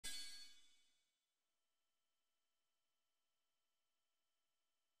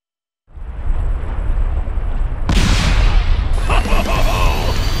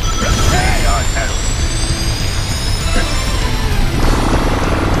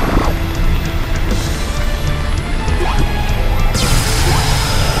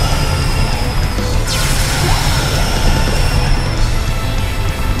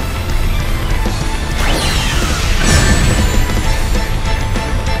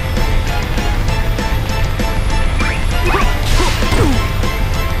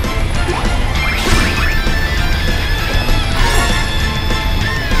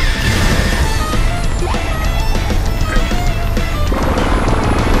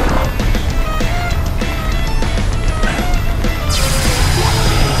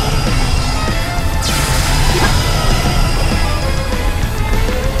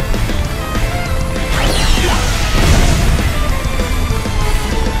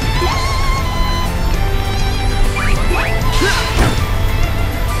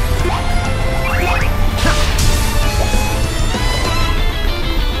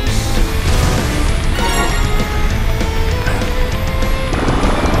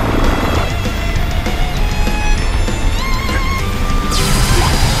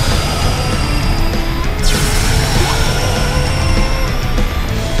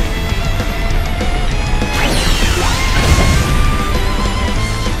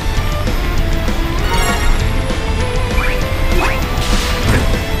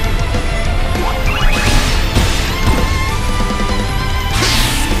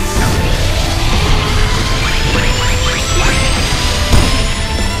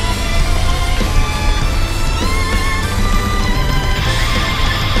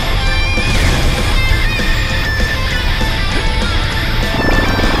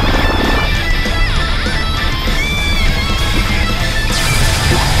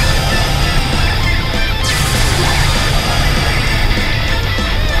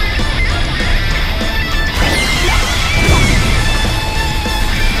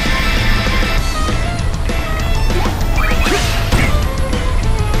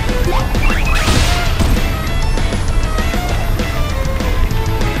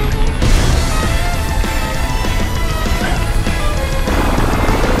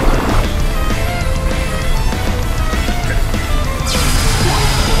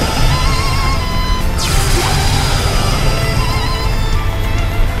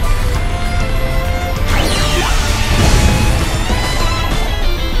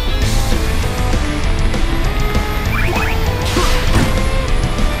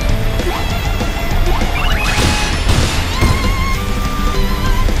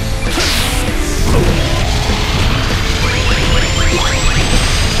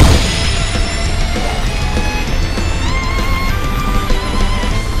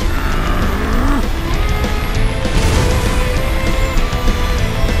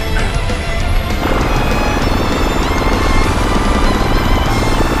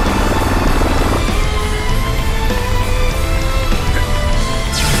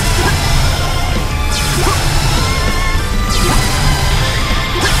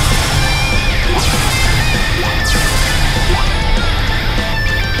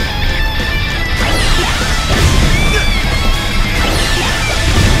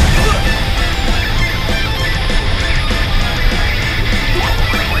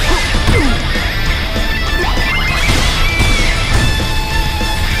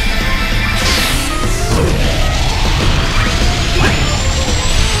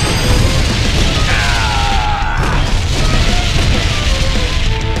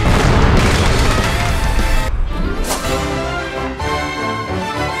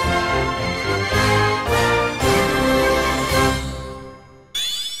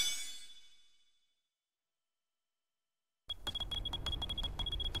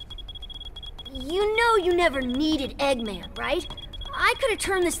You know you never needed Eggman, right? I could have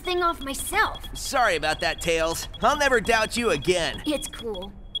turned this thing off myself. Sorry about that, Tails. I'll never doubt you again. It's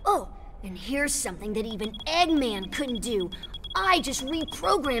cool. Oh, and here's something that even Eggman couldn't do. I just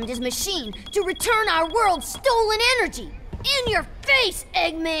reprogrammed his machine to return our world's stolen energy. In your face,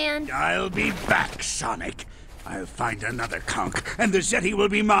 Eggman! I'll be back, Sonic. I'll find another conch, and the Zeti will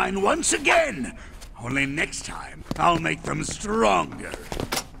be mine once again. Only next time, I'll make them stronger.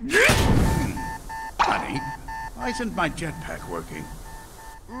 Honey, why isn't my jetpack working?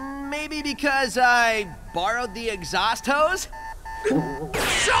 Maybe because I borrowed the exhaust hose?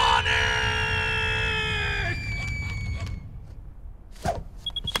 Sonic!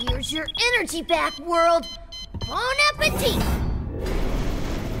 Here's your energy back, world. Bon appetit!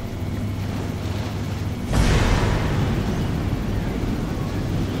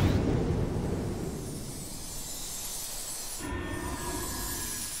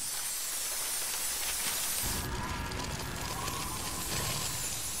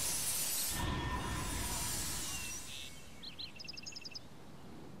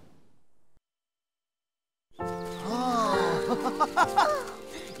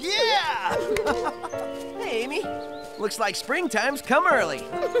 Yeah! Hey, Amy. Looks like springtime's come early.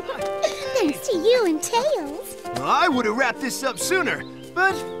 Thanks to you and Tails. Well, I would have wrapped this up sooner,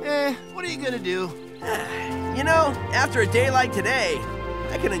 but, what are you gonna do? You know, after a day like today,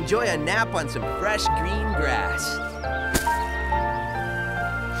 I can enjoy a nap on some fresh green grass.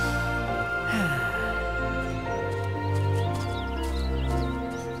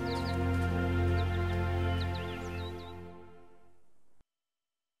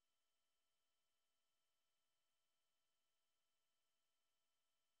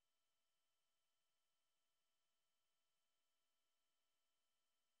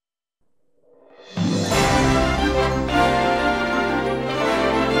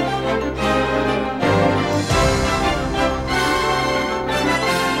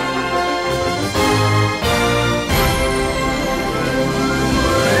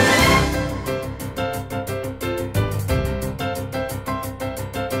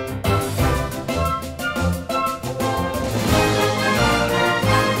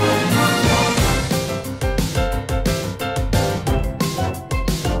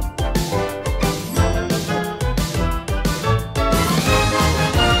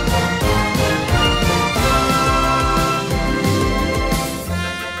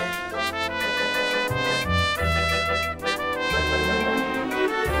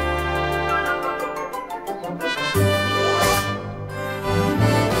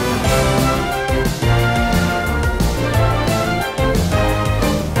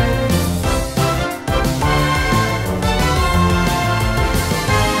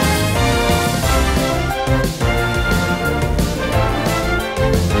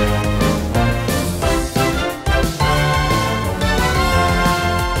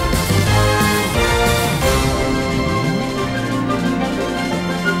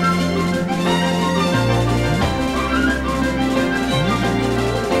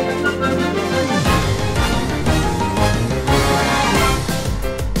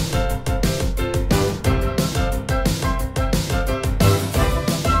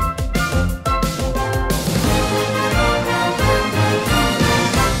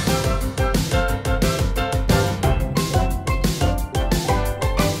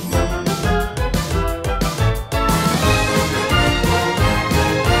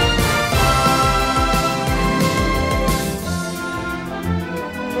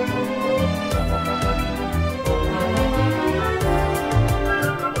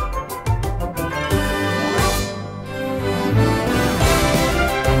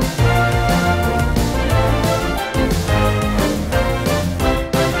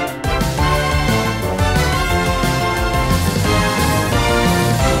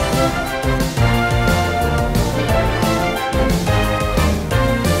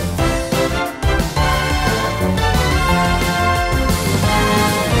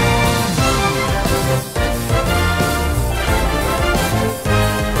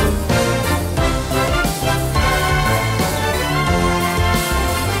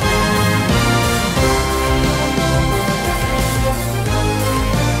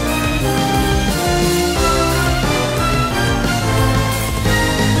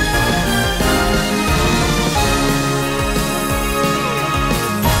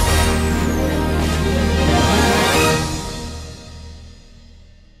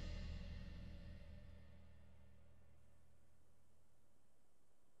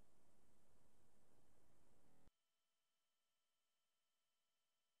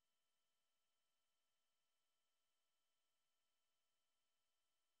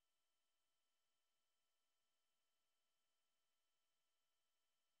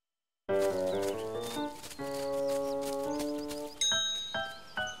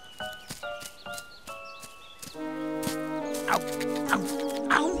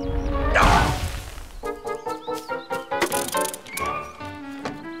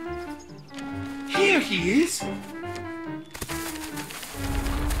 Here he is.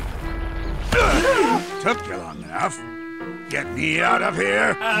 Took you long enough. Get me out of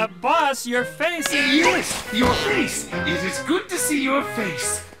here. Boss, your face is... Yes, your face. It is good to see your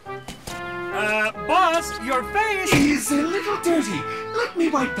face. Boss, your face... It is a little dirty. Let me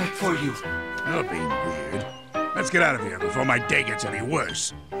wipe that for you. You're being weird. Let's get out of here before my day gets any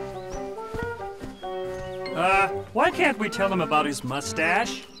worse. Why can't we tell him about his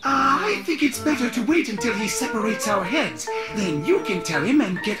mustache? I think it's better to wait until he separates our heads. Then you can tell him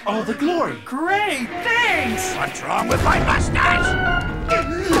and get all the glory. Great, thanks! What's wrong with my mustache?